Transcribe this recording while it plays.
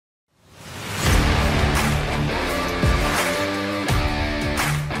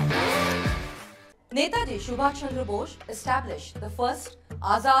Netaji Subhash Chandra Bose established the first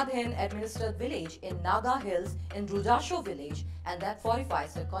Azad Hind administered village in Naga Hills in Rujasho village, and that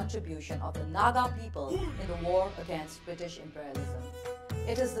fortifies the contribution of the Naga people in the war against British imperialism.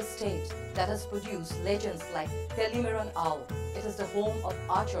 It is the state that has produced legends like Telimiran Ao. It is the home of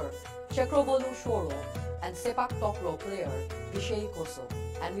archer Chakravolu Shoro and Sepak Takraw player Vishay Koso.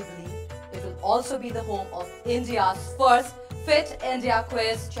 And we believe it will also be the home of India's first Fit India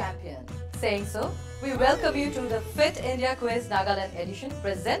Quiz champion. Saying so, we welcome you to the Fit India Quiz Nagaland edition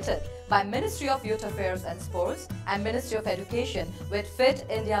presented by Ministry of Youth Affairs and Sports and Ministry of Education with Fit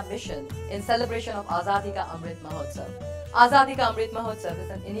India Mission in celebration of Azadi Ka Amrit Mahotsav. Azadi Ka Amrit Mahotsav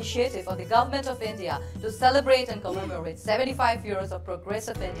is an initiative of the Government of India to celebrate and commemorate 75 years of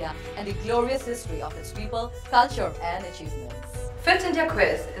progressive India and the glorious history of its people, culture and achievements. Fit India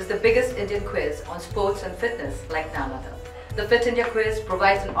Quiz is the biggest Indian quiz on sports and fitness like none other. The Fit India Quiz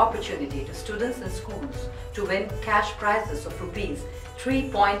provides an opportunity to students in schools to win cash prizes of rupees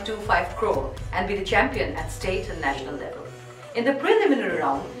 3.25 crore and be the champion at state and national level. In the preliminary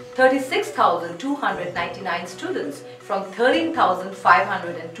round, 36,299 students from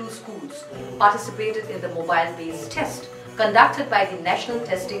 13,502 schools participated in the mobile-based test conducted by the National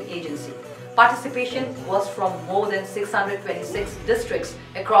Testing Agency. Participation was from more than 626 districts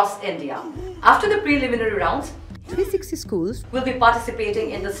across India. After the preliminary rounds, 360 schools will be participating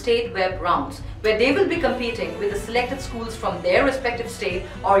in the state web rounds, where they will be competing with the selected schools from their respective state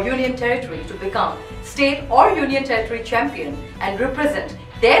or union territory to become state or union territory champion and represent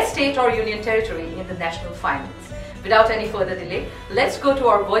their state or union territory in the national finals. Without any further delay, let's go to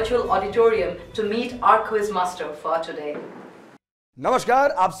our virtual auditorium to meet our quiz master for today. नमस्कार,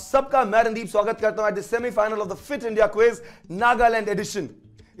 आप सबका मैं रणदीप स्वागत करता हूं at the semifinal of the fit India quiz Nagaland addition.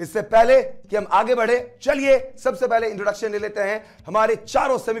 इससे पहले कि हम आगे बढ़े, चलिए सबसे पहले इंट्रोडक्शन ले लेते हैं हमारे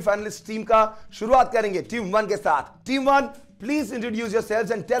चारों सेमीफाइनलिस्ट टीम का। शुरुआत करेंगे टीम 1 के साथ। Team 1, please introduce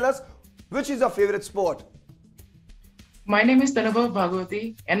yourselves and tell us which is your favourite sport. My name is Tanabha Bhagwati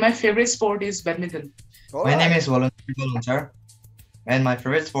and my favorite sport is badminton. My name is Volunteer and my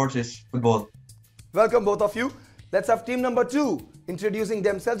favorite sport is football. Welcome both of you. Let's have team number 2 introducing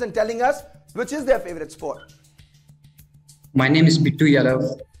themselves and telling us which is their favorite sport. My name is Bittu Yadav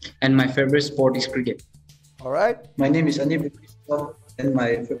and my favorite sport is cricket. All right. My name is Anil and my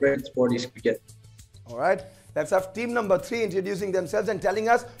favorite sport is cricket. All right. Let's have team number 3 introducing themselves and telling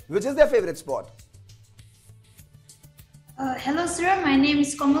us which is their favorite sport. Hello sir, my name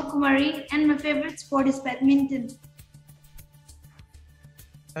is Komal Kumari and my favorite sport is badminton.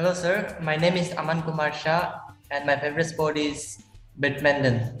 Hello sir, my name is Aman Kumar Shah and my favorite sport is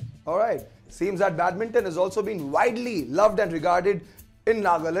badminton. All right. Seems that badminton has also been widely loved and regarded in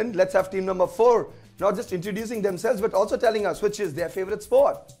Nagaland. Let's have team number 4 not just introducing themselves but also telling us which is their favorite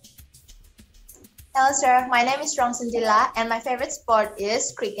sport. Hello sir, my name is Rong Sindila and my favorite sport is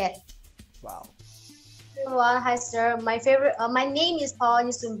cricket. Wow. Well, hi sir, my name is Pawan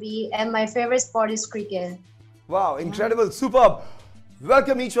Yusumbi and my favorite sport is cricket. Wow, incredible, superb.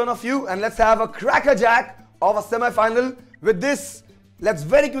 Welcome each one of you and let's have a crackerjack of a semi-final. With this, let's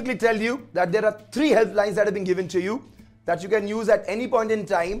very quickly tell you that there are 3 helplines that have been given to you that you can use at any point in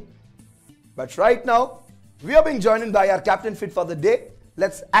time. But right now, we are being joined by our Captain Fit for the day.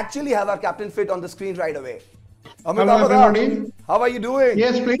 Let's actually have our Captain Fit on the screen right away. Amrit Mahotsav, how are you doing?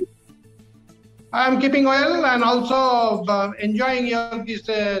 Yes, please. I am keeping well and also enjoying this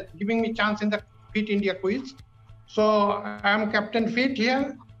giving me chance in the Fit India quiz. So I am Captain Fit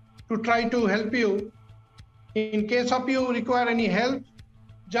here to try to help you. In case of you require any help,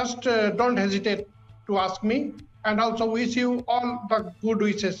 just don't hesitate to ask me, and also wish you all the good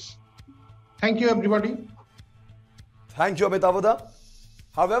wishes. Thank you everybody. Thank you, Amit Mahotsav.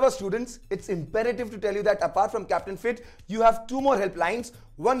 However, students, it's imperative to tell you that apart from Captain Fit, you have 2 more helplines,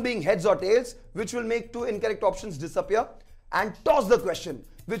 one being heads or tails, which will make 2 incorrect options disappear, and toss the question,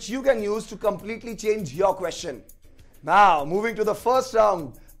 which you can use to completely change your question. Now, moving to the first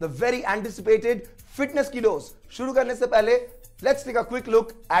round, the very anticipated fitness ki dose. शुरू करने से पहले, let's take a quick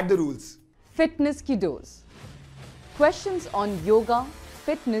look at the rules. Fitness ki dose. Questions on yoga,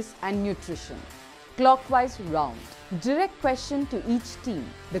 fitness and nutrition. Clockwise round. Direct question to each team.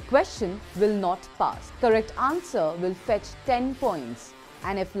 The question will not pass. Correct answer will fetch 10 points.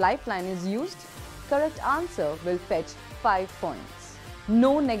 And if lifeline is used, correct answer will fetch 5 points.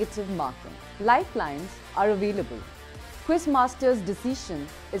 No negative marking. Lifelines are available. Quizmaster's decision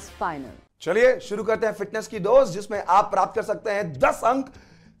is final. चलिए शुरू करते हैं fitness की dose जिसमें आप प्राप्त कर सकते हैं 10 अंक।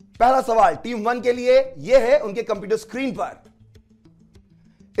 पहला सवाल टीम 1 के लिए यह है उनके कंप्यूटर स्क्रीन पर।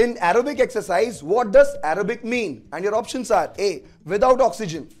 In aerobic exercise, what does aerobic mean? And your options are A, without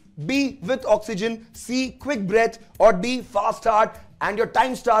oxygen, B, with oxygen, C, quick breath, or D, fast heart? And your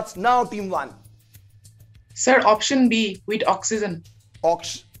time starts now, team 1. Sir, option B, with oxygen.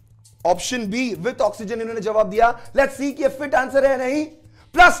 Option B, with oxygen इन्होंने जवाब दिया. Let's see कि ये fit answer है नहीं.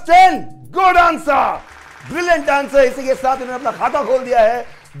 +10. Good answer. Brilliant answer. इसी के साथ इन्होंने अपना खाता खोल दिया है.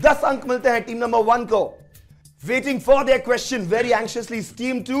 10 अंक मिलते हैं टीम नंबर 1 को. Waiting for their question very anxiously is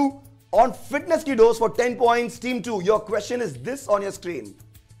team 2 on fitness ki dose for 10 points. Team 2, your question is this on your screen.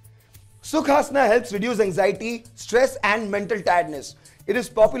 Sukhasana helps reduce anxiety, stress and mental tiredness. It is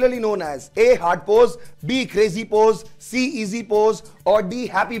popularly known as A, hard pose, B, crazy pose, C, easy pose, or D,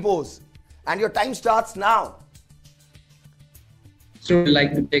 happy pose. And your time starts now. So I'd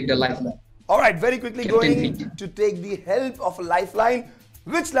like to take the lifeline. Alright, very quickly Captain going Fit. to take the help of a lifeline.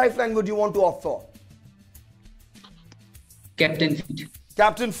 Which lifeline would you want to opt for? Captain Fit.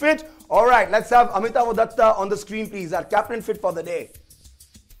 Captain Fit. Alright, let's have Amitavo Datta on the screen, please. Our Captain Fit for the day.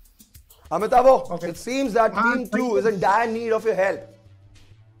 Amitavo, Okay. it seems that team 2 is in dire need of your help.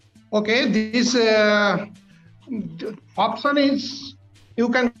 Okay, this option is, you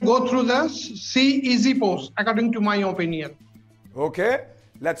can go through the C, easy pose, according to my opinion. Okay,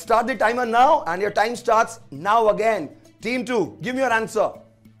 let's start the timer now, and your time starts now again. Team 2, give me your answer.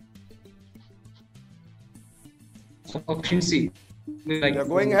 Option C. You're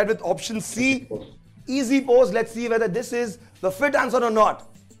going ahead with option C, easy pose. Let's see whether this is the fit answer or not.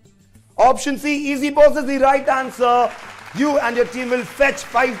 Option C, easy pose is the right answer. You and your team will fetch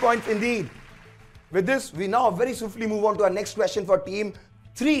 5 points indeed. With this, we now very swiftly move on to our next question for team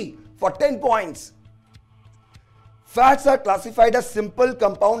 3 for 10 points. Fats are classified as simple,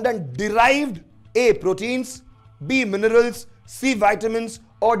 compound and derived. A, proteins, B, minerals, C, vitamins,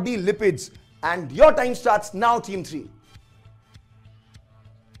 or D, lipids. And your time starts now, team 3.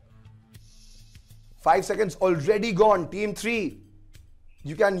 5 seconds already gone. Team 3,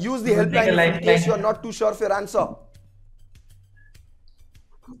 you can use the helpline in case you are not too sure of your answer.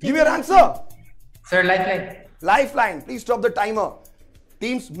 Give me your answer. Sir, lifeline. Lifeline. Please stop the timer.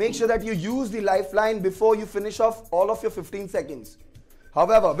 Teams, make sure that you use the lifeline before you finish off all of your 15 seconds.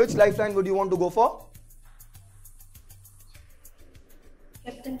 However, which lifeline would you want to go for?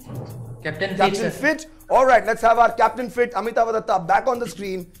 Captain Fit. Captain Fit. Captain Fit. All right, let's have our Captain Fit, Amitavo Datta, back on the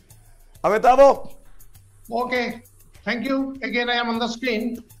screen. Amitavo. Okay, thank you. Again, I am on the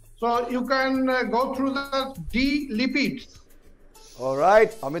screen. So you can go through the D, lipids. All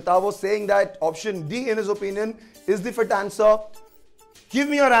right, Amitavo saying that option D in his opinion is the fit answer. Give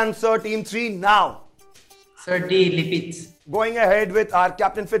me your answer, team 3, now. Sir, D, lipids. Going ahead with our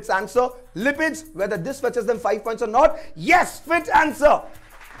Captain Fit's answer. Lipids, whether this fetches them 5 points or not. Yes, fit answer.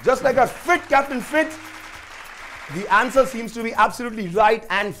 Just like a fit Captain Fit, the answer seems to be absolutely right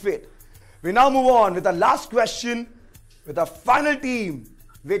and fit. We now move on with the last question with our final team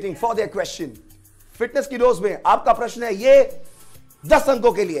waiting for their question. Fitness की dose में आपका प्रश्न है ये 10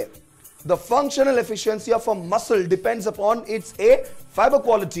 अंकों के लिए. The functional efficiency of a muscle depends upon its A, fiber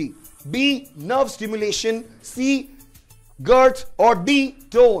quality, B, nerve stimulation, C, girth, or D,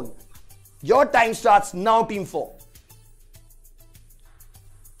 tone. Your time starts now, team 4.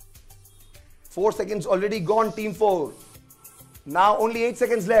 4 seconds already gone, team 4. Now only 8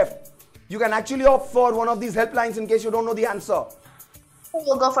 seconds left. You can actually opt for one of these helplines in case you don't know the answer.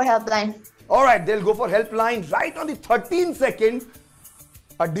 We'll go for helpline. Alright, they'll go for helpline. Right on the 13th second,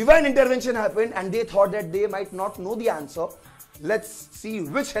 a divine intervention happened and they thought that they might not know the answer. Let's see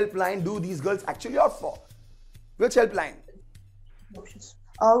which helpline do these girls actually opt for. Which helpline? Options.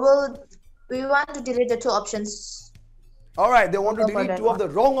 We want to delete the 2 options. Alright, they want to delete 2 of the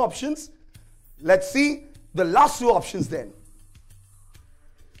wrong options. Let's see the last 2 options then.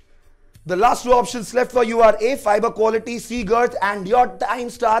 The last 2 options left for you are A, fiber quality, C, girth, and your time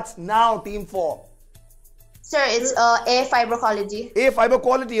starts now, team 4. Sir, it's A, fiber quality. A, fiber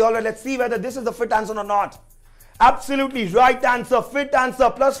quality. Alright, let's see whether this is the fit answer or not. Absolutely right answer, fit answer,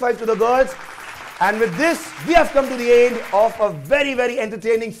 +5 to the girls. And with this, we have come to the end of a very, very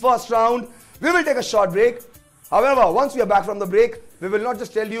entertaining first round. We will take a short break. However, once we are back from the break, we will not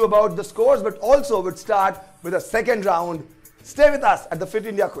just tell you about the scores, but also would start with a second round. Stay with us at the Fit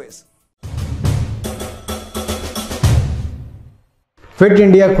India quiz. Fit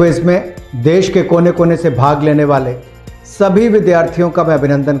India quiz में देश के कोने कोने से भाग लेने वाले सभी विद्यार्थियों का मैं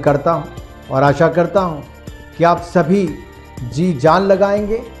अभिनंदन करता हूं और आशा करता हूं कि आप सभी जी जान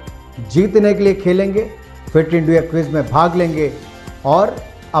लगाएंगे, जीतने के लिए खेलेंगे, फिट इंडिया क्विज में भाग लेंगे और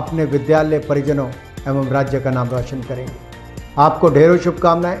अपने विद्यालय, परिजनों एवं राज्य का नाम रोशन करेंगे। आपको ढेरों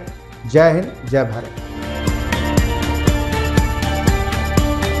शुभकामनाएं। जय हिंद, जय Bharat.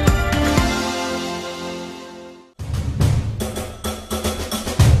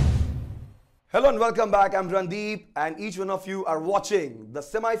 Hello and welcome back. I'm Randeep and each one of you are watching the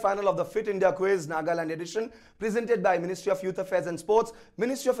semi-final of the Fit India Quiz Nagaland edition presented by Ministry of Youth Affairs and Sports,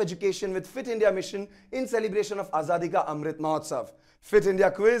 Ministry of Education with Fit India Mission in celebration of Azadi ka Amrit Mahotsav. Fit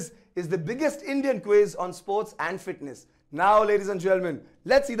India Quiz is the biggest Indian quiz on sports and fitness. Now, ladies and gentlemen,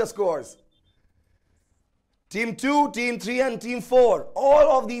 let's see the scores. Team 2, Team 3 and Team 4.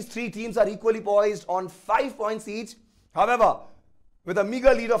 All of these three teams are equally poised on 5 points each. However, with a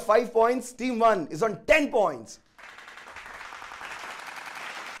meager lead of 5 points, Team 1 is on 10 points.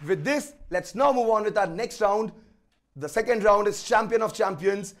 With this, let's now move on with our next round. The second round is Champion of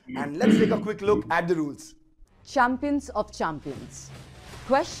Champions, and let's take a quick look at the rules. Champions of Champions.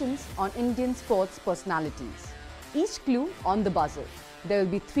 Questions on Indian sports personalities. Each clue on the buzzer. There will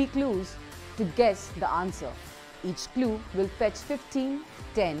be 3 clues to guess the answer. Each clue will fetch 15,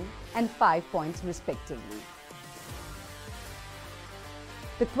 10 and 5 points respectively.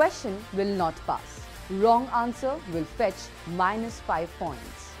 The question will not pass. Wrong answer will fetch -5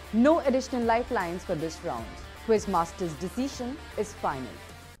 points. No additional lifelines for this round. Quizmaster's decision is final.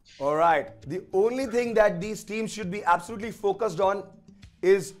 Alright, the only thing that these teams should be absolutely focused on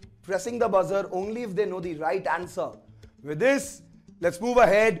is pressing the buzzer only if they know the right answer. With this, let's move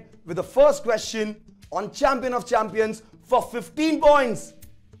ahead with the first question on Champion of Champions for 15 points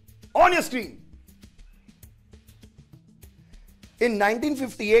on your screen. In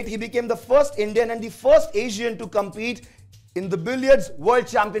 1958, he became the first Indian and the first Asian to compete in the Billiards World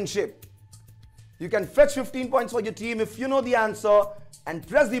Championship. You can fetch 15 points for your team if you know the answer and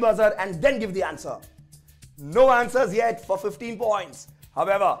press the buzzer and then give the answer. No answers yet for 15 points.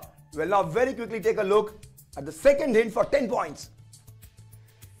 However, we'll now very quickly take a look at the second hint for 10 points.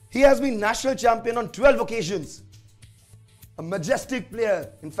 He has been national champion on 12 occasions. A majestic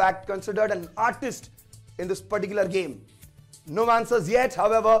player, in fact considered an artist in this particular game. No answers yet,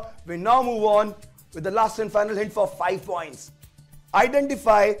 however, we now move on with the last and final hint for 5 points.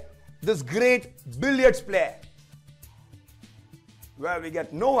 Identify this great billiards player. Well, we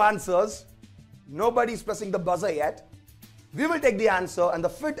get no answers. Nobody's pressing the buzzer yet. We will take the answer, and the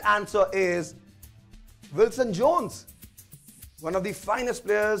fit answer is Wilson Jones. One of the finest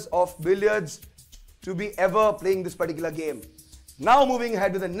players of billiards to be ever playing this particular game. Now moving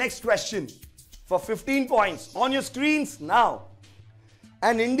ahead to the next question for 15 points on your screens now.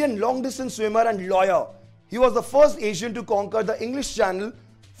 An Indian long distance swimmer and lawyer. He was the first Asian to conquer the English Channel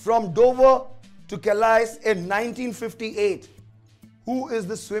from Dover to Calais in 1958. Who is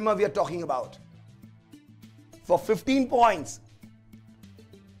the swimmer we are talking about? For 15 points.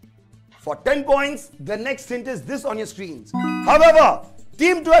 For 10 points, the next hint is this on your screens. However,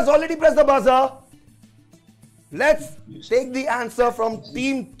 Team 2 has already pressed the buzzer. Let's take the answer from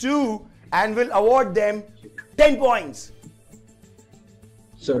Team 2 and we'll award them 10 points.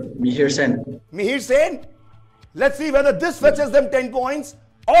 Sir, Mihir Sen. Mihir Sen? Let's see whether this fetches them 10 points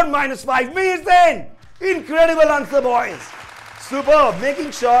or -5. Mihir Sen! Incredible answer, boys. Superb,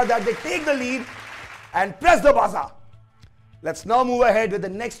 making sure that they take the lead and press the buzzer. Let's now move ahead with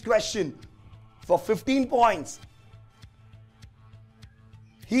the next question for 15 points.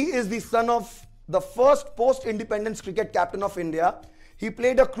 He is the son of the first post-independence cricket captain of India. He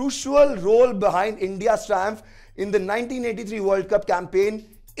played a crucial role behind India's triumph in the 1983 World Cup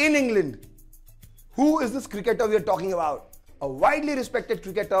campaign in England. Who is this cricketer we are talking about? A widely respected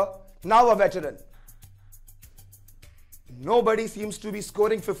cricketer, now a veteran. Nobody seems to be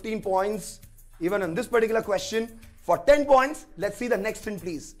scoring 15 points even on this particular question. For 10 points, let's see the next hint,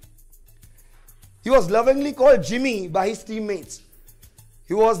 please. He was lovingly called Jimmy by his teammates.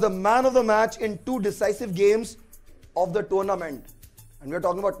 He was the man of the match in 2 decisive games of the tournament. And we're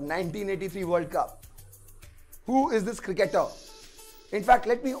talking about 1983 World Cup. Who is this cricketer? In fact,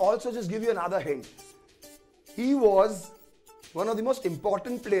 let me also just give you another hint. He was one of the most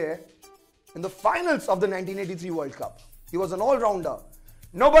important players in the finals of the 1983 World Cup. He was an all-rounder.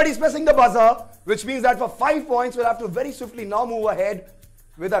 Nobody's pressing the buzzer, which means that for 5 points, we'll have to very swiftly now move ahead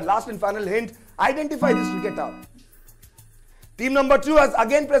with our last and final hint. Identify this cricketer. Team number 2 has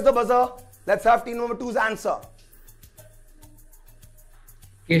again pressed the buzzer. Let's have team number 2's answer.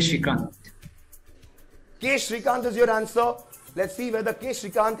 K. Shrikant. K. Shrikant is your answer. Let's see whether K.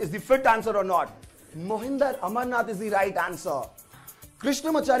 Shrikant is the fit answer or not. Mohinder Amarnath is the right answer.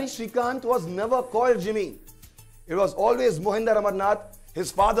 Krishnamachari Shrikant was never called Jimmy. It was always Mohinder Amarnath.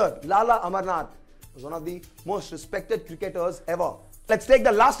 His father, Lala Amarnath, was one of the most respected cricketers ever. Let's take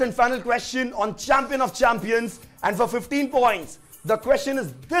the last and final question on Champion of Champions. And for 15 points, the question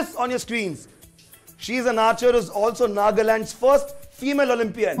is this on your screens. She is an archer who is also Nagaland's first female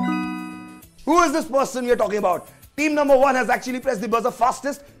Olympian. Who is this person we are talking about? Team number 1 has actually pressed the buzzer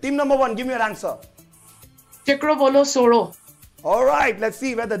fastest. Team number 1, give me your answer. Chekrovolo Soro. Alright, let's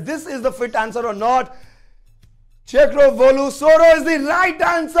see whether this is the fit answer or not. Chekrovolo Soro is the right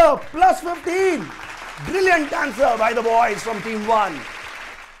answer. Plus 15. Brilliant answer by the boys from Team 1.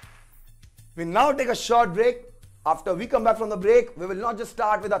 We now take a short break. After we come back from the break, we will not just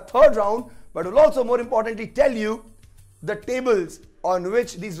start with our third round, but will also more importantly tell you the tables on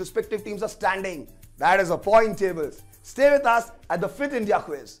which these respective teams are standing. That is a point tables. Stay with us at the Fit India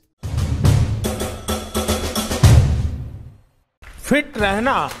quiz. Fit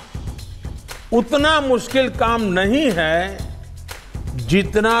रहना उतना मुश्किल काम नहीं है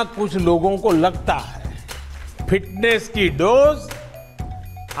जितना कुछ लोगों को लगता है। फिटनेस की डोज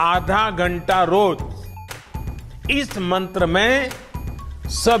आधा घंटा रोज। इस मंत्र में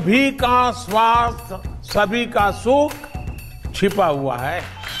सभी का स्वास्थ्य, सभी का सुख छिपा हुआ है।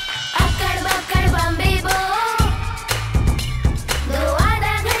 अक्कड़ बक्कड़ बम्बे बो, दो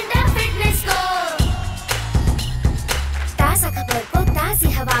आधा घंटा फिटनेस को। ताज़ा खबर को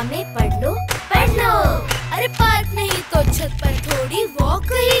ताज़ी हवा में पढ़ लो। अरे पार्क नहीं तो छत पर थोड़ी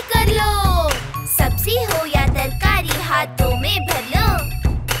वॉक ही कर लो। सब्जी हो या तरकारी हाथों में भर लो।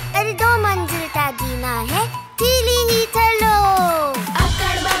 अरे 2 मंजिल का जीना है, ढीली ही चलो।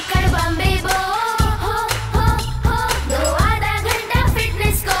 अक्कड़ बक्कड़ बम्बे बो, हो, दो आधा घंटा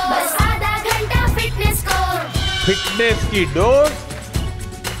फिटनेस को। बस आधा घंटा फिटनेस को। फिटनेस की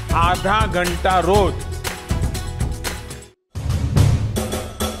डोज आधा घंटा रोज।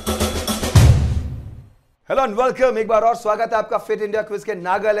 Hello and welcome. एक बार और स्वागत है आपका फिट इंडिया क्विज के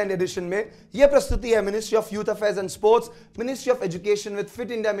नागालैंड एडिशन में। यह प्रस्तुति है ministry of youth affairs and sports, ministry of education with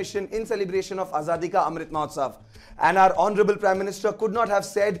fit India mission in celebration of आजादी का Amrit Mahotsav. And our honourable prime minister could not have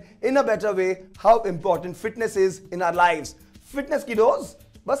said in a better way how important fitness is in our lives. Fitness की dose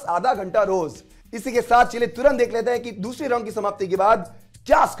बस आधा घंटा रोज। इसी के साथ चलिए तुरंत देख लेते हैं कि दूसरे राउंड की समाप्ति के बाद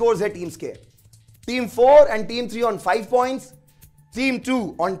क्या स्कोर्स है टीम्स के। Team 4 and team 3 on 5 points, team 2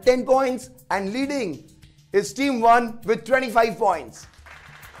 on 10 points and leading is team 1 with 25 points.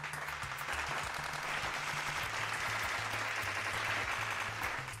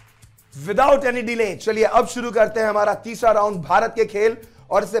 Without any delay, चलिए अब शुरू करते हैं हमारा तीसरा राउंड भारत के खेल।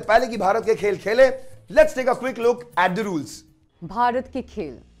 और इससे पहले कि भारत के खेल खेले, let's take a quick look at the rules. Bharat के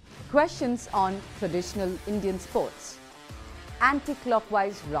खेल. Questions on traditional Indian sports.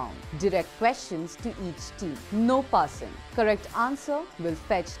 Anti-clockwise round. Direct questions to each team. No passing. Correct answer will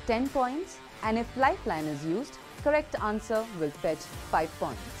fetch 10 points. And if lifeline is used, correct answer will fetch 5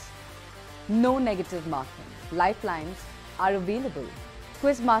 points. No negative marking. Lifelines are available.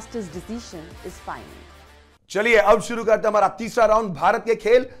 Quizmaster's decision is final. चलिए अब शुरू करते हैं हमारा तीसरा round Bharat के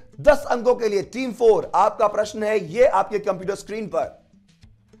खेल। 10 अंकों के लिए टीम 4 आपका प्रश्न है ये आपके कंप्यूटर स्क्रीन पर।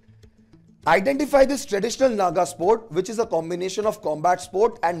 Identify this traditional Naga sport which is a combination of combat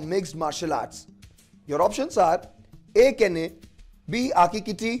sport and mixed martial arts. Your options are A. Kene, B.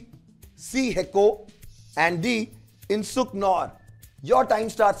 Akikiti, C. Heko, and D. Insuk Nor. Your time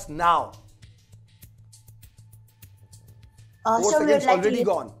starts now. 4 seconds already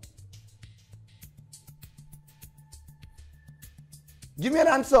gone. Give me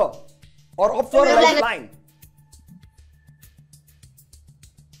an answer or opt for a lifeline.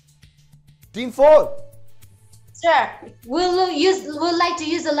 Team 4. Sir, we'll like to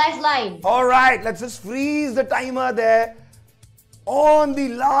use the lifeline. All right, let's just freeze the timer there. On the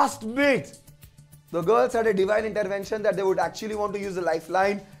last bit, the girls had a divine intervention that they would actually want to use the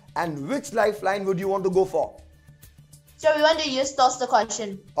lifeline. And which lifeline would you want to go for? So we want to toss the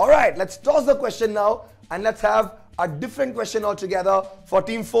question. Alright, let's toss the question now. And let's have a different question altogether for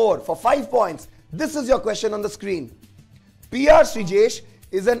team 4 for 5 points. This is your question on the screen. PR Srijesh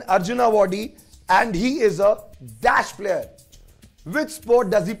is an Arjuna awardee and he is a dash player. Which sport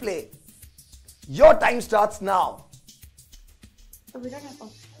does he play? Your time starts now. We don't have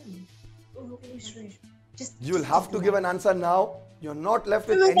option. You will have to give an answer now. You're not left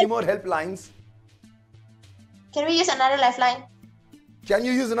with any more helplines. Can we use another lifeline? Can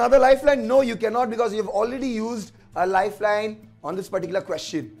you use another lifeline? No, you cannot because you've already used a lifeline on this particular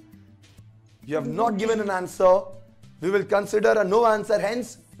question. You have not given an answer. We will consider a no answer.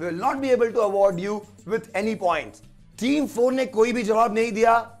 Hence, we will not be able to award you with any points. Team 4 ने कोई भी जवाब नहीं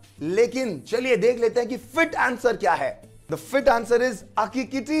दिया, लेकिन चलिए देख लेते हैं कि फिट आंसर क्या है। The fit answer is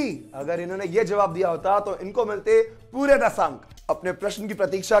Akikiti. अगर इन्होंने ये जवाब दिया होता तो इनको मिलते पूरे 10 अंक। अपने प्रश्न की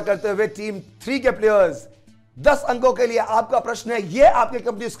प्रतीक्षा करते हुए टीम 3 के प्लेयर्स 10 अंकों के लिए आपका प्रश्न है ये आपके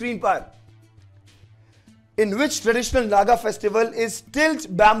कंप्यूटर स्क्रीन पर। In which traditional Naga festival is tilt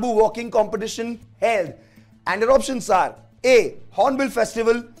bamboo walking competition held? And your options are A. Hornbill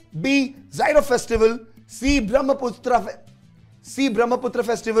Festival, B. Zyro Festival, C. Brahmaputra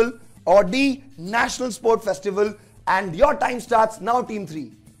Festival, or D. National Sport Festival? And your time starts now, Team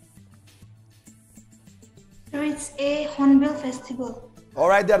 3. So it's a Hornbill Festival.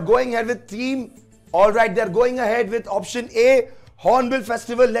 Alright, they are going ahead with team. Alright, they are going ahead with option A, Hornbill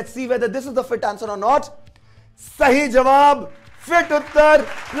Festival. Let's see whether this is the fit answer or not. सही जवाब, fit उत्तर,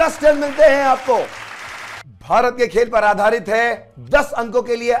 +10 मिलते हैं आपको. भारत के खेल पर आधारित है. 10 अंकों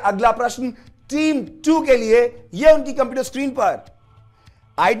के लिए अगला प्रश्न टीम 2 के लिए. ये उनकी कंप्यूटर स्क्रीन पर.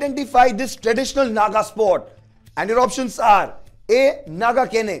 Identify this traditional Naga sport. And your options are A. Naga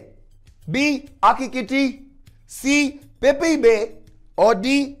Kene, B. Akikiti, C. Pepe Bay, or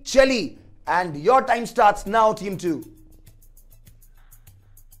D. Cheli. And your time starts now, Team 2.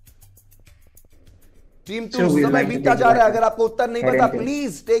 Team 2, समय बीतता जा रहा है. अगर आपको उत्तर नहीं पता,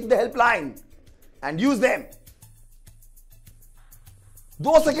 please take the helpline and use them.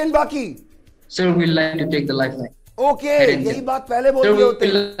 2 second बाकी. Sir, we'd like to take the lifeline. Okay, यही बात पहले बोल रहे होते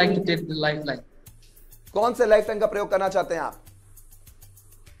हैं. Sir, we'd like to take the lifeline. कौन से लाइफलाइन का प्रयोग करना चाहते हैं आप?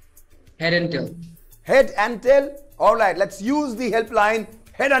 Head and tail. Head and tail. All right, let's use the helpline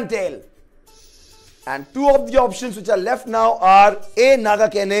head and tail. And 2 of the options which are left now are A. Naga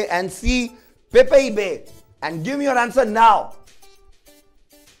Kene and C. Pepe Bay. And give me your answer now.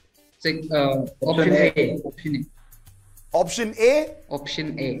 Option A. Option A.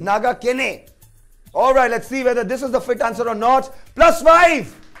 Option A. Naga Kene. All right, let's see whether this is the fit answer or not. +5.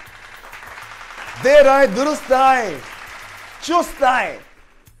 देर आए दुरुस्त आए, चुस्त आए.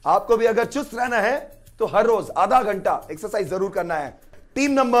 आपको भी अगर चुस्त रहना है तो हर रोज आधा घंटा एक्सरसाइज जरूर करना है.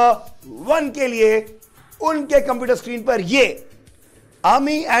 टीम नंबर 1 के लिए उनके कंप्यूटर स्क्रीन पर ये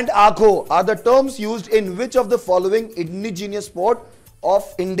आमी एंड आखो are the terms used in which of the following indigenous sport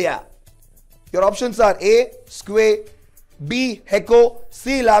of India. Your options R A Sqay, B हेको,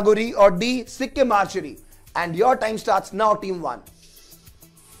 सी लागोरी, और डी सिक्के मार्चरी. And your time starts now, team 1.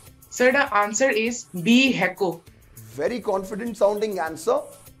 Sir, the answer is B. Heko. Very confident sounding answer.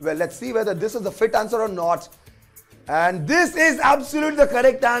 Well, let's see whether this is the fit answer or not. And this is absolutely the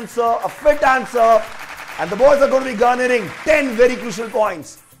correct answer, a fit answer. And the boys are going to be garnering 10 very crucial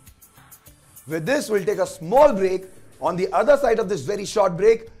points. With this, we'll take a small break. On the other side of this very short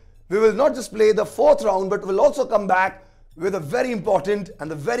break, we will not just play the 4th round, but we'll also come back with a very important and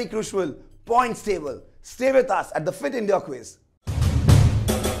the very crucial points table. Stay with us at the Fit India quiz.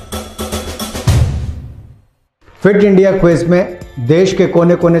 Fit India quiz में देश के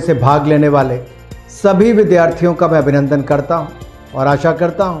कोने कोने से भाग लेने वाले सभी विद्यार्थियों का मैं अभिनंदन करता हूं और आशा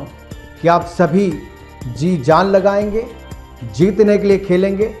करता हूं कि आप सभी जी जान लगाएंगे, जीतने के लिए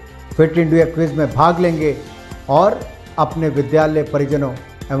खेलेंगे, फिट इंडिया क्विज में भाग लेंगे और अपने विद्यालय, परिजनों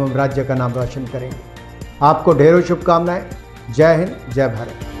एवं राज्य का नाम रोशन करेंगे. आपको ढेरों शुभकामनाएं. जय हिंद, जय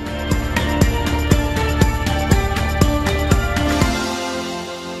Bharat.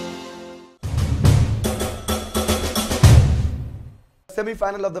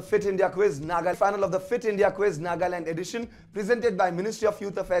 Semi-final of the Fit India Quiz, Nagaland edition, presented by Ministry of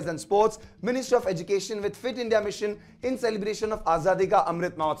Youth Affairs and Sports, Ministry of Education with Fit India Mission in celebration of Azadi ka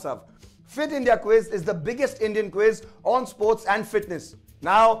Amrit Mahotsav. Fit India Quiz is the biggest Indian quiz on sports and fitness.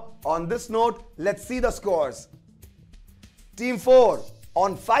 Now, on this note, let's see the scores. Team 4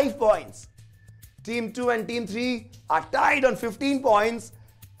 on 5 points. Team 2 and Team 3 are tied on 15 points,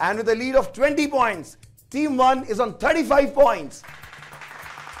 and with a lead of 20 points, Team 1 is on 35 points.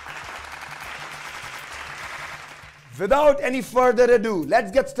 Without any further ado,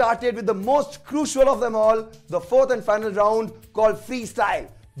 let's get started with the most crucial of them all, the 4th and final round called freestyle.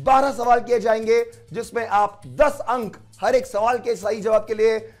 12 सवाल किए जाएंगे जिसमें आप 10 अंक हर एक सवाल के सही जवाब के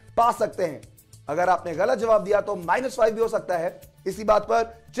लिए पा सकते हैं. अगर आपने गलत जवाब दिया तो -5 भी हो सकता है. इसी बात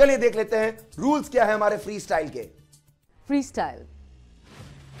पर चलिए देख लेते हैं रूल्स क्या है हमारे फ्रीस्टाइल के. Freestyle.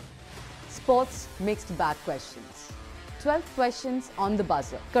 Sports mixed bag questions. 12 questions on the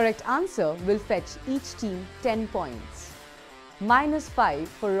buzzer. Correct answer will fetch each team 10 points. -5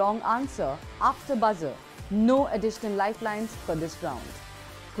 for wrong answer after buzzer. No additional lifelines for this round.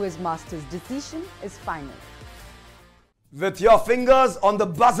 Quizmaster's decision is final. With your fingers on the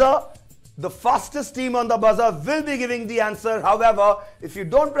buzzer, the fastest team on the buzzer will be giving the answer. However, if you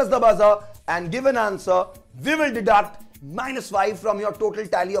don't press the buzzer and give an answer, we will deduct -5 from your total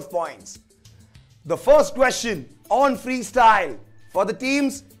tally of points. The first question on freestyle for the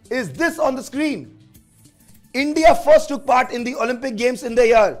teams is this on the screen. India first took part in the Olympic Games in the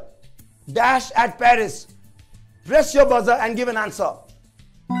year dash at Paris. Press your buzzer and give an answer.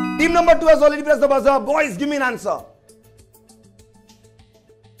 Team number 2 has already pressed the buzzer. Boys, give me an answer.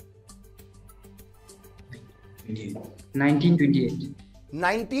 1928.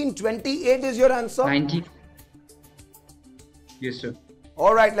 1928 is your answer? 90. Yes, sir.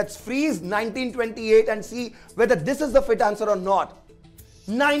 All right, let's freeze 1928 and see whether this is the fit answer or not.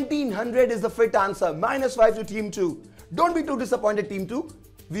 1900 is the fit answer. -5 to team 2. Don't be too disappointed, team 2.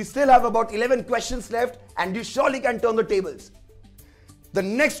 We still have about 11 questions left and you surely can turn the tables. The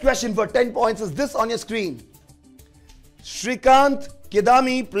next question for 10 points is this on your screen. Shrikant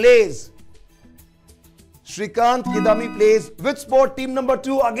Kidami plays. Shrikant Kidami plays. Which sport? Team number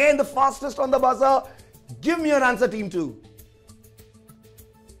 2. Again, the fastest on the buzzer. Give me your answer, team 2.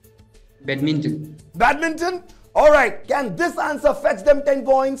 Badminton. Badminton? Alright, can this answer fetch them 10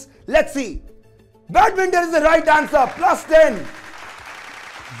 points? Let's see. Badminton is the right answer. +10.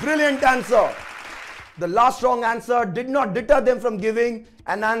 Brilliant answer. The last wrong answer did not deter them from giving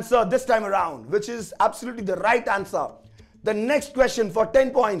an answer this time around, which is absolutely the right answer. The next question for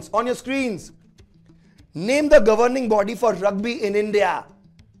 10 points on your screens. Name the governing body for rugby in India.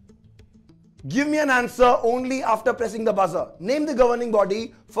 Give me an answer only after pressing the buzzer. Name the governing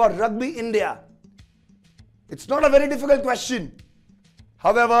body for Rugby India. It's not a very difficult question.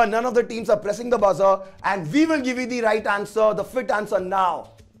 However, none of the teams are pressing the buzzer and we will give you the right answer, the fit answer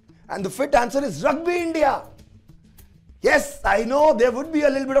now. And the fit answer is Rugby India. Yes, I know there would be a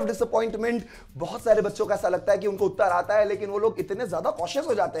little bit of disappointment. बहुत सारे बच्चों का ऐसा लगता है कि उनको उत्तर आता है लेकिन वो लोग इतने ज्यादा कॉशियस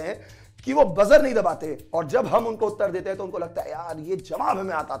हो जाते हैं कि वो बजर नहीं दबाते और जब हम उनको उत्तर देते हैं तो उनको लगता है यार ये जवाब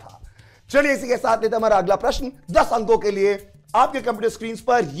हमें आता था। चलिए इसी के साथ लेते हैं हमारा अगला प्रश्न 10 अंकों के लिए आपके कंप्यूटर स्क्रीन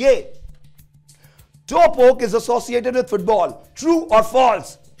पर। ये toe poke is associated with football. True or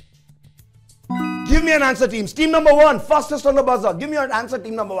false? Give me an answer, teams. Team number 1, fastest on the buzzer. Give me an answer,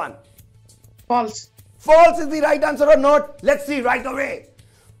 team number 1. False. False is the right answer or not? Let's see right away.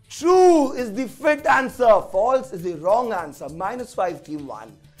 True is the fit answer. False is the wrong answer. -5 team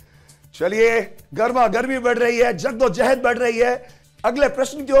 1. चलिए गर्मा गर्मी बढ़ रही है, जद्दोजहद बढ़ रही है। अगले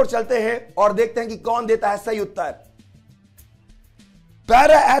प्रश्न की ओर चलते हैं और देखते हैं कि कौन देता है सही उत्तर।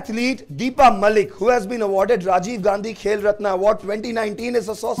 Para athlete Deepa Malik, who has been awarded Rajiv Gandhi Khel Ratna Award 2019, is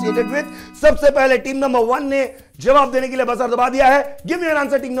associated with। सबसे पहले टीम नंबर 1 ने जवाब देने के लिए बजर दबा दिया है। Give me an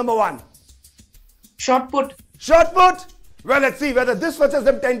answer, team number 1. Shot put. Shot put? Well, let's see whether this fetches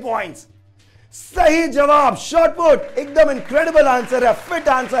them 10 points. सही जवाब shot put, एकदम incredible answer है, fit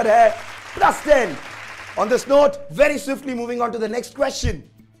answer है, +10. On this note, very swiftly moving on to the next question.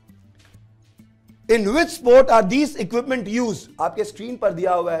 In which sport are these equipment used? आपके screen पर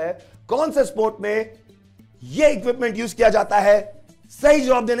दिया हुआ है कौन से स्पोर्ट में ये इक्विपमेंट यूज किया जाता है। सही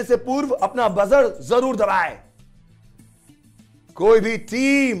जवाब देने से पूर्व अपना बजर जरूर दबाएं। कोई भी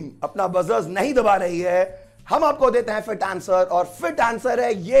टीम अपना बजर नहीं दबा रही है, हम आपको देते हैं फिट आंसर और फिट आंसर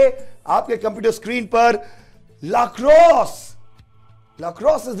है ये आपके कंप्यूटर स्क्रीन पर lacrosse.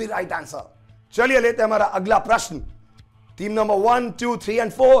 Lacrosse is the right answer. चलिए लेते हैं हमारा अगला प्रश्न। टीम नंबर 1, 2, 3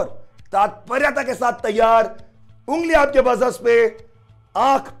 एंड 4 तात्पर्यता के साथ तैयार, उंगली आपके बजर्स पे,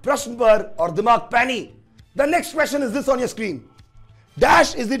 आंख प्रश्न पर और दिमाग पैनी। The next question is this on your screen.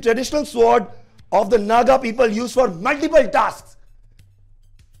 Dash is the traditional sword of the Naga people use for multiple task.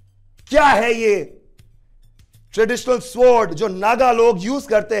 क्या है ये ट्रेडिशनल स्वॉर्ड जो नागा लोग यूज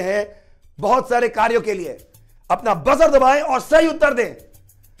करते हैं बहुत सारे कार्यों के लिए? अपना बजर दबाएं और सही उत्तर दें।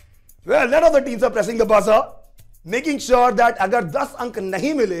 Well, none of the teams are pressing the buzzer, making sure that अगर 10 अंक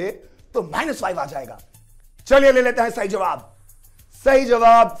नहीं मिले तो -5 आ जाएगा। चलिए ले लेते हैं सही जवाब। सही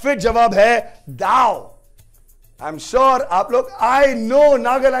जवाब, फिट जवाब है दाव। आई एम श्योर आप लोग, आई नो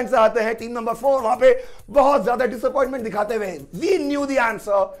नागालैंड से आते हैं, टीम नंबर 4 वहां पे बहुत ज्यादा डिसअपॉइंटमेंट दिखाते हुए। We knew the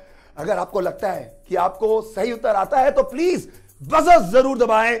answer. अगर आपको लगता है कि आपको सही उत्तर आता है तो प्लीज बजर जरूर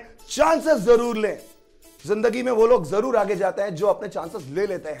दबाएं, चांसेस जरूर लें। जिंदगी में वो लोग जरूर आगे जाते हैं जो अपने चांसेस ले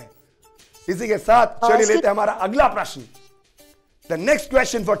लेते हैं। इसी के साथ चलिए लेते हैं हमारा अगला प्रश्न। The next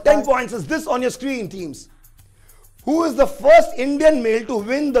question for 10 points is this on your screen, teams. Who is the first Indian male to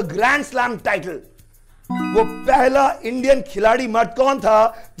win the Grand Slam title? वो पहला इंडियन खिलाड़ी मर्द कौन था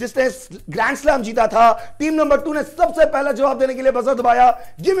जिसने ग्रैंड स्लैम जीता था? टीम नंबर 2 ने सबसे पहला जवाब देने के लिए बजर दबाया।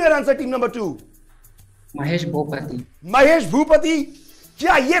 Give me your answer, team number 2। Mahesh Bhupathi. Mahesh Bhupathi,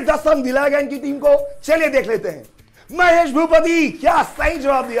 क्या ये 10 अंक दिलाया गया इनकी टीम को? चलिए देख लेते हैं। महेश भूपति, क्या सही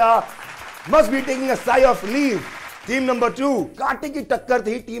जवाब दिया। Must be taking a sigh of relief. Team number 2, कांटे की टक्कर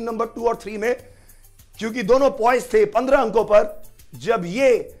थी टीम नंबर 2 और 3 में, क्योंकि दोनों पॉइंट्स थे 15 अंकों पर जब ये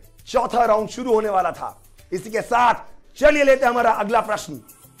चौथा राउंड शुरू होने वाला था। इसी के साथ चलिए लेते हैं हमारा अगला प्रश्न।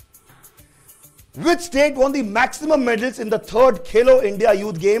 Which state won the maximum medals in the 3rd Khelo India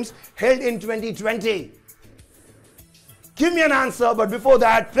Youth Games held in 2020? Give me an answer, but before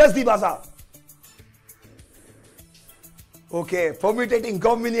that, press the buzzer. Okay, permutating,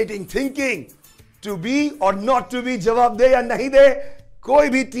 combinating, thinking, to be or not to be, जवाब दे या नहीं दे, कोई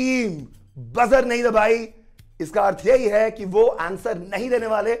भी team buzzer नहीं दबाई, इसका अर्थ यही है कि वो आंसर नहीं देने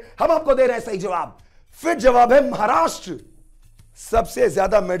वाले। हम आपको दे रहे हैं सही जवाब। फिट जवाब है महाराष्ट्र। सबसे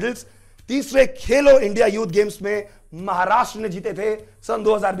ज्यादा मेडल्स तीसरे खेलो इंडिया यूथ गेम्स में महाराष्ट्र ने जीते थे सन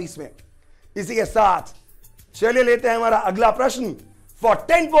 2020 में। इसी के साथ चलिए लेते हैं हमारा अगला प्रश्न for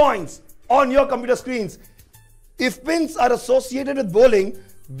 10 points on your computer screens. If pins are associated with bowling,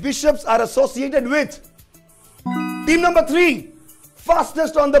 bishops are associated with team number 3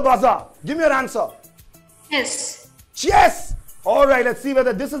 fastest on the buzzer. Give me your answer. Chess. Chess. All right, let's see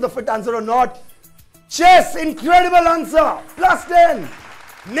whether this is the fit answer or not. Chess, incredible answer. Plus 10.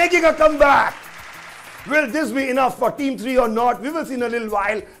 Making a comeback. Will this be enough for team 3 or not? We will see in a little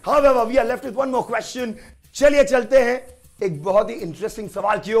while. However, we are left with one more question. चलिए चलते हैं एक बहुत ही interesting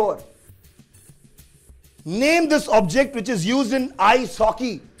सवाल की ओर। Name this object which is used in ice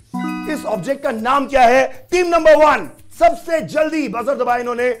hockey. इस object का नाम क्या है? टीम नंबर 1 सबसे जल्दी बजर दबाया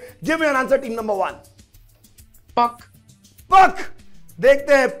इन्होंने। Give me an answer team number 1। पक। पक।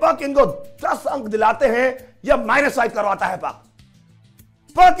 देखते हैं पक इनको 10 अंक दिलाते हैं या -5 करवाता है पक।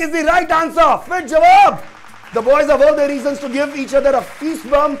 पक is the right answer. Fit जवाब। The boys have all the reasons to give each other a feast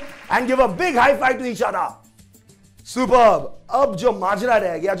bump and give a big high five to each other. Superb. अब जो माजरा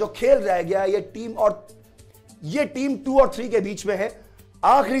रह गया, जो खेल रह गया, ये टीम 2 और 3 के बीच में है।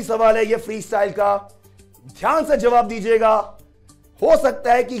 आखिरी सवाल है ये फ्री स्टाइल का, ध्यान से जवाब दीजिएगा। हो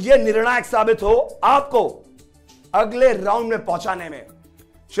सकता है कि यह निर्णायक साबित हो आपको अगले राउंड में पहुंचाने में।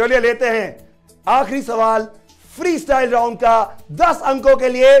 चलिए लेते हैं आखिरी सवाल फ्री स्टाइल राउंड का 10 अंकों के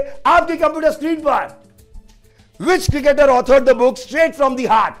लिए आपकी कंप्यूटर स्क्रीन पर। विच cricketer authored the book straight from the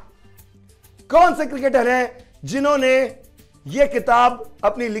heart? कौन से क्रिकेटर हैं जिन्होंने यह किताब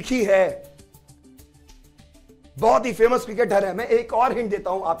अपनी लिखी है? बहुत ही फेमस क्रिकेटर है। मैं एक और हिंट देता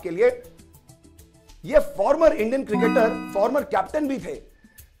हूं आपके लिए, ये former Indian cricketer, former captain भी थे।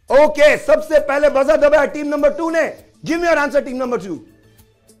 ओके, सबसे पहले बजर दबाया टीम नंबर 2 ने। Give me your answer team number 2।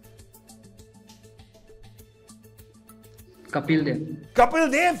 Kapil Dev. Kapil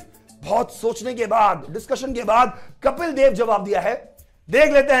Dev. बहुत सोचने के बाद, डिस्कशन के बाद कपिल देव जवाब दिया है।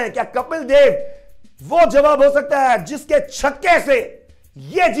 देख लेते हैं क्या कपिल देव वो जवाब हो सकता है जिसके छक्के से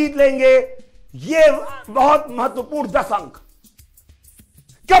ये जीत लेंगे ये बहुत महत्वपूर्ण 10 अंक।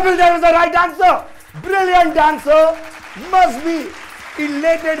 Kapil Dev is the right answer. Brilliant answer. Must be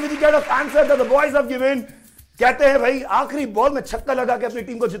elated with the kind of answer that the boys have given. कहते हैं भाई आखिरी बॉल में छक्का लगा के अपनी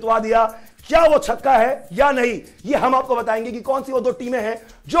टीम को जितवा दिया। क्या वो छक्का है या नहीं, ये हम आपको बताएंगे कि कौन सी वो 2 टीमें हैं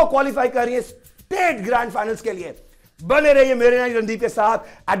जो क्वालिफाई कर रही हैं स्टेट ग्रैंड फाइनल्स के लिए। बने रहिए मेरे नाम रणदीप के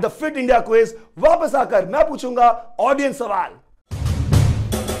साथ at the fit India quiz. वापस आकर मैं पूछूंगा ऑडियंस सवाल।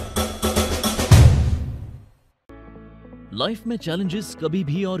 लाइफ में चैलेंजेस कभी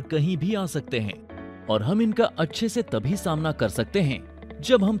भी और कहीं भी आ सकते हैं और हम इनका अच्छे से तभी सामना कर सकते हैं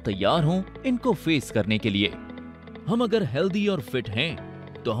जब हम तैयार हों इनको फेस करने के लिए। हम अगर हेल्दी और फिट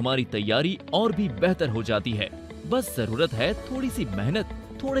हैं तो हमारी तैयारी और भी बेहतर हो जाती है। बस जरूरत है थोड़ी सी मेहनत,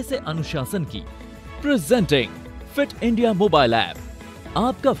 थोड़े से अनुशासन की। Presenting fit India mobile app,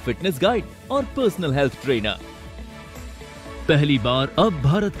 आपका फिटनेस गाइड और पर्सनल हेल्थ ट्रेनर। पहली बार अब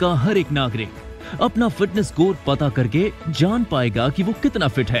भारत का हर एक नागरिक अपना फिटनेस स्कोर पता करके जान पाएगा कि वो कितना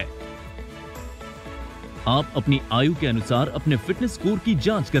फिट है। आप अपनी आयु के अनुसार अपने फिटनेस स्कोर की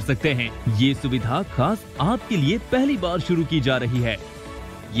जांच कर सकते हैं। ये सुविधा खास आपके लिए पहली बार शुरू की जा रही है।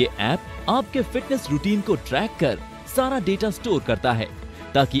 ये ऐप आपके फिटनेस रूटीन को ट्रैक कर सारा डेटा स्टोर करता है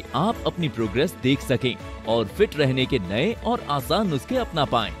ताकि आप अपनी प्रोग्रेस देख सकें और फिट रहने के नए और आसान नुस्खे अपना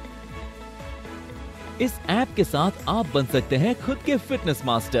पाएं। इस ऐप के साथ आप बन सकते हैं खुद के फिटनेस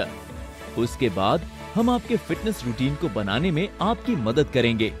मास्टर। उसके बाद हम आपके फिटनेस रूटीन को बनाने में आपकी मदद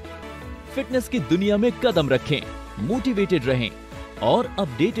करेंगे। फिटनेस की दुनिया में कदम रखें, मोटिवेटेड रहें और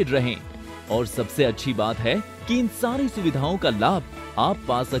अपडेटेड रहें। और सबसे अच्छी बात है कि इन सारी सुविधाओं का लाभ आप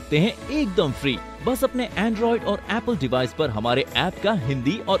पा सकते हैं एकदम फ्री। बस अपने एंड्रॉइड और एप्पल डिवाइस पर हमारे ऐप का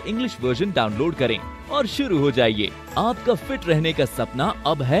हिंदी और इंग्लिश वर्जन डाउनलोड करें और शुरू हो जाइए। आपका फिट रहने का सपना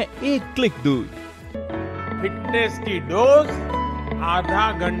अब है एक क्लिक दूर। फिटनेस की डोज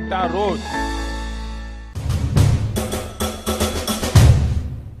आधा घंटा रोज।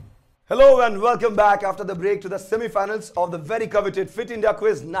 Hello and welcome back after the break to the semi-finals of the very coveted Fit India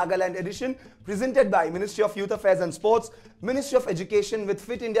Quiz Nagaland edition presented by Ministry of Youth Affairs and Sports, Ministry of Education with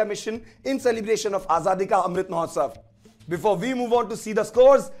Fit India Mission in celebration of Azadi ka Amrit Mahotsav. Before we move on to see the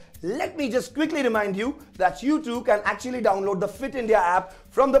scores, let me just quickly remind you that you too can actually download the Fit India app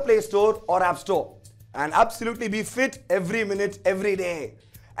from the Play Store or App Store and absolutely be fit every minute, every day.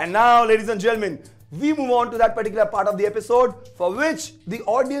 And now, ladies and gentlemen, we move on to that particular part of the episode for which the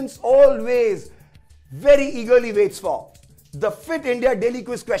audience always very eagerly waits for. the Fit India Daily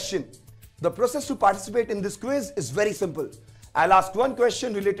Quiz question. The process to participate in this quiz is very simple. I'll ask one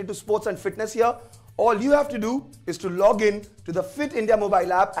question related to sports and fitness here. All you have to do is to log in to the Fit India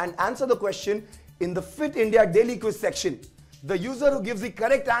mobile app and answer the question in the Fit India Daily Quiz section. The user who gives the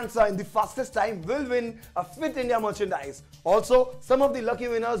correct answer in the fastest time will win a Fit India merchandise. Also, some of the lucky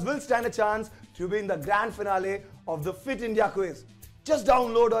winners will stand a chance to be in the grand finale of the Fit India quiz. Just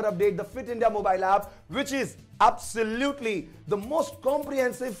download or update the Fit India mobile app, which is absolutely the most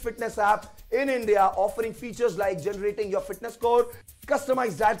comprehensive fitness app in India, offering features like generating your fitness score,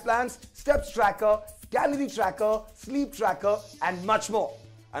 customized diet plans, steps tracker, calorie tracker, sleep tracker, and much more.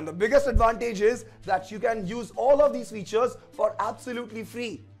 And the biggest advantage is that you can use all of these features for absolutely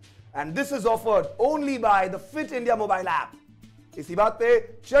free. And this is offered only by the Fit India mobile app. इसी बात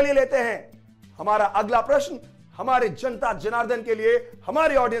पे चलिए लेते हैं हमारा अगला प्रश्न हमारे जनता जनार्दन के लिए,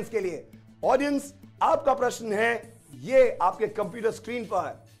 हमारे ऑडियंस के लिए। ऑडियंस, आपका प्रश्न है ये आपके कंप्यूटर स्क्रीन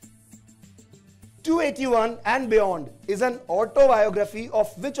पर। 281 and beyond is an autobiography of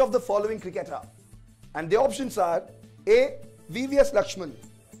which of the following cricketer? And the options are A. VVS Lakshman,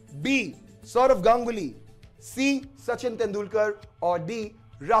 B. Saurav Ganguly, C. Sachin Tendulkar or D.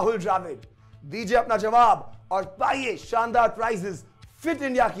 Rahul Dravid. दीजिए अपना जवाब और पाइए शानदार प्राइजेस फिट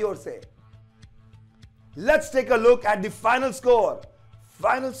इंडिया की ओर से। Let's take a look at the final score.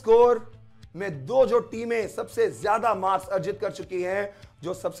 Final score में दो जो टीमें सबसे ज्यादा मार्क्स अर्जित कर चुकी हैं,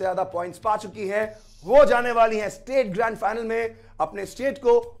 जो सबसे ज्यादा पॉइंट्स पा चुकी हैं, वो जाने वाली हैं स्टेट ग्रैंड फाइनल में अपने स्टेट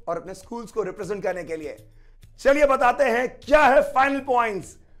को और अपने स्कूल्स को रिप्रेजेंट करने के लिए। चलिए बताते हैं क्या है फाइनल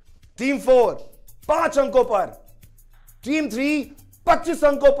पॉइंट्स। टीम 4 5 अंकों पर, टीम 3 25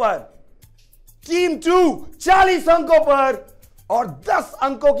 अंकों पर, टीम 2 40 अंकों पर और 10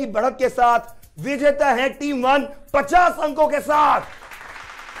 अंकों की बढ़त के साथ विजेता है टीम 1 50 अंकों के साथ।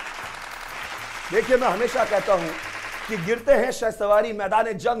 देखिए, मैं हमेशा कहता हूं कि गिरते हैं शहसवारी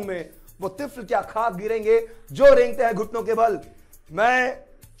मैदान जंग में, वो तिफल क्या खाक गिरेंगे जो रेंगते हैं घुटनों के बल। मैं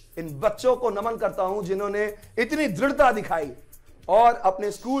इन बच्चों को नमन करता हूं जिन्होंने इतनी दृढ़ता दिखाई और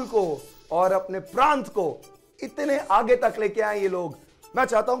अपने स्कूल को और अपने प्रांत को इतने आगे तक लेके आए ये लोग। मैं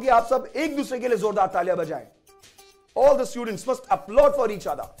चाहता हूं कि आप सब एक दूसरे के लिए जोरदार तालियां बजाएं। All the students must applaud for each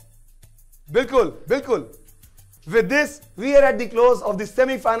other. बिल्कुल, बिल्कुल। With this, we are at the close of the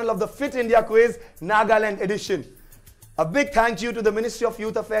semi-final of the Fit India Quiz Nagaland edition. A big thank you to the Ministry of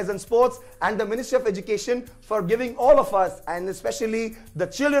Youth Affairs and Sports and the Ministry of Education for giving all of us, and especially the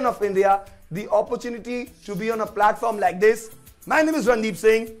children of India, the opportunity to be on a platform like this. My name is Randeep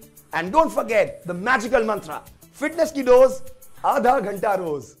Singh, and don't forget the magical mantra, fitness ki dose, आधा घंटा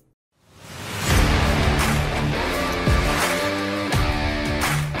रोज।